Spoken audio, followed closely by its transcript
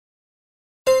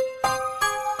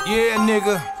Yeah,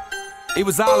 nigga. It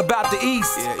was all about the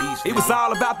East. It was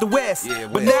all about the West.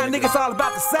 But now, nigga, it's all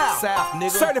about the South.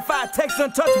 Nigga. Certified Texas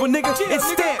Untouchable, nigga. It's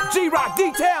stamped G-Rock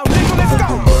D-Town, nigga. Let's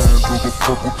go. Land of the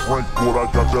purple drink, boy,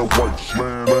 I got that white shit.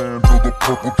 Land of the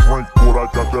purple drink, boy, I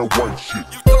got that white shit.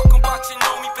 You talking about you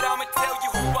know me, but I'ma tell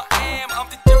you who I am. I'm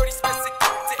the dirty specific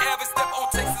to ever step on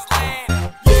Texas land.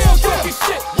 Yeah, I'm talking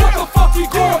shit. What the fuck you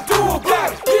gonna do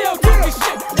about it? Yeah, I'm talking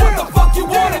shit. What the fuck you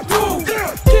wanna do?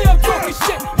 Yeah, I'm talking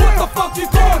shit. What the fuck you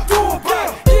gonna do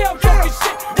about it? Yeah, I'm talking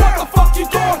shit. What the fuck you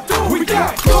gonna do? We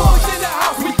got guns in the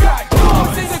house. We got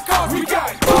guns in the cars. We got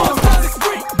guns down the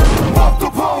street. Fuck the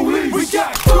police. We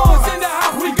got guns in the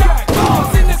house. We got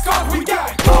guns in the cars. We got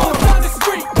guns down the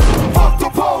street. Fuck the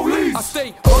police. I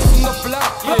stay hustling the block.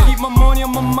 I keep my money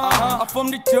on my mind. I'm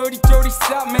from the dirty, dirty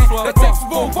South, man. That Texas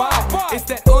worldwide. It's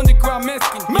that underground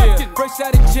Mexican. Fresh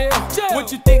out of jail.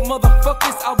 What you think,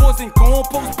 motherfuckers? I wasn't gon'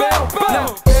 post bail.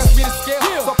 Now pass me the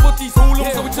scale. So I put these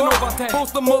hooligans so what you know about that.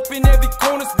 Post them up in every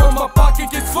corner where my pocket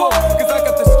gets full. Cause I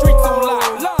got the streets on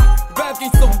lock. Rap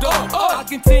game so dope. I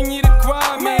continue to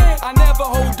grind, man. I never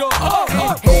hold up.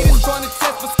 And haters trying to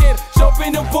test for scared. Jump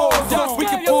in the balls. We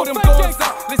can pull them guns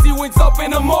out. Let's see what's up in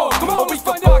the mall. Come on, we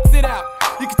can box it out.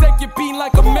 You can take your beat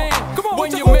like a man. When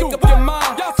you make up your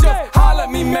mind, just holler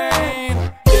at me,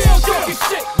 man. Yeah, I'm talking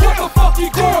shit. What the fuck you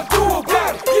gonna do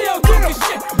about it? Yeah, I'm talking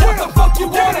shit. What the fuck you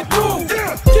wanna do?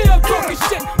 Yeah, I'm talking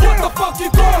shit. What the fuck you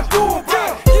gonna do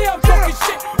about it? Yeah, I'm talking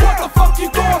shit. What the fuck you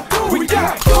gonna do? We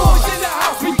got guns in the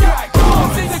house. We got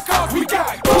guns in the cars. We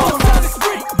got guns down the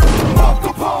street. Fuck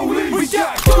the police. We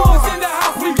got guns in the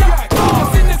house. We got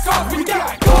guns in the cars. We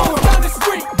got guns down the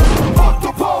street. Fuck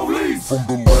the police. From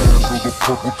the land of the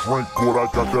purple drink, boy, I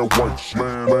got that white shit.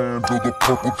 Land of the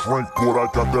purple drink, boy, I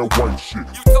got that white shit.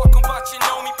 You talking about you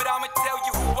know me, but I'ma tell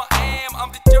you who I am.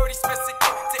 I'm the dirty specific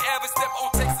to ever step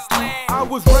on Texas land. I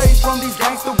was raised from these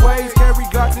gangster ways. Carry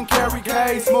Glocks and carry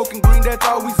K's. Smoking green, that's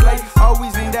always late.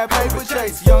 Always in that paper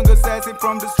chase. Young assassin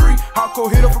from the street. Hardcore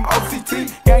hitter from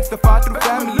OCT. Gangsta fight through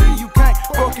family. You can't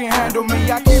fucking handle me.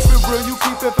 I keep it real, you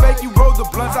keep it fake. You roll the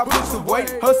blunts, I push the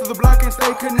weight. Hustle the block and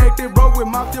stay connected. Roll with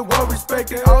mafia, well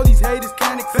respected. All these haters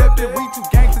can't accept it. We too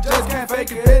gangster, just can't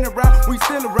fake it. Been around, we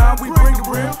still around. We bring it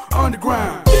real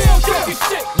underground. Yeah, I'm talking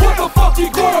shit. What the fuck you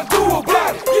gonna do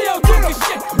about it? Yeah, I'm talking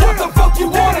shit. What the fuck you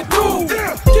wanna do?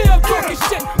 Yeah, I'm talking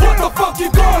shit. What the fuck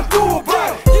you gonna do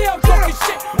about it? Yeah, I'm talking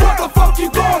shit. What the fuck you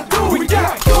gonna do? We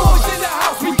got guns in the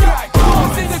house. We got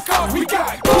guns in the cars. We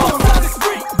got guns down the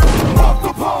street. Fuck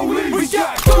the police. We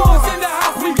got guns in the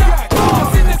house. We got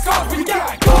guns in the cars. We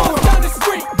got guns down the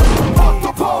street. Fuck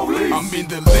the police. I'm in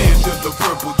the land of the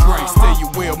purple drink. Stay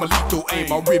away, my lethal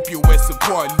aim. I'll rip your ass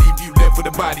apart, leave you left with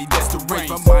a body that's the range.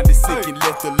 My mind is sick and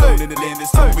left alone in the land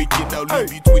that's so wicked. I'll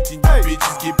leave you twitching, you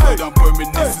bitches get put on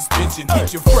permanent suspension.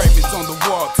 Hit your fragments on the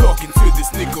wall, talking to this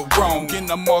nigga wrong. And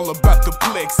I'm all about the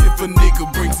flex if a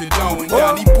nigga brings it on.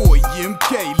 Donnie boy,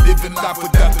 MK, living life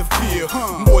without the fear.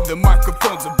 More than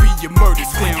microphones will be your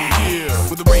murders down here.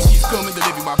 With the rain keeps coming,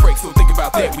 delivering my break. So think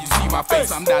about that when you see my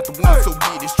face. I'm not the one, so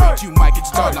get it straight. You might get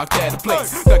your jaw knocked out of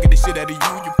place. Knocking the shit out of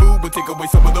you, you fool, but take away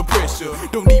some of the pressure.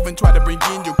 Don't even try to bring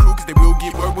in your crew, cause they will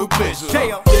get word with pleasure.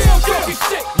 Yeah, I'm talking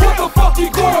shit. What the fuck you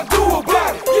gonna do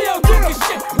about it? Yeah, I'm talking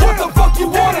shit. What the fuck you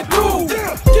wanna do?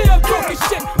 Yeah, I'm talking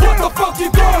shit. What the fuck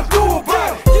you gonna do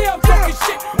about it? Yeah, I'm talking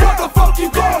shit. What the fuck you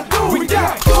gonna do? We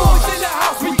got guns in the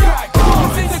house. We got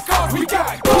guns in the cars. We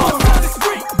got guns down the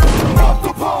street. Fuck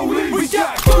the police. We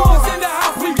got guns in the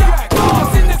house. We got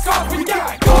guns in the cars. We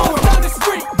got guns down the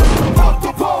street. Fuck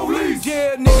the police.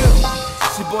 Yeah, nigga.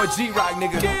 It's your boy G-Rock,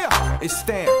 nigga. It's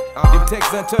stamped. Them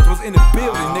Texas Untouchables in the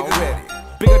building, nigga.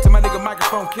 Big up to my nigga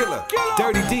microphone Killa.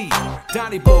 Dirty D.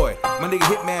 Donnie boy. My nigga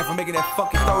Hitman for making that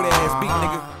fucking throw that ass beat,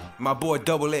 nigga. My boy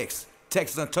Double X.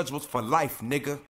 Texas Untouchables for life, nigga.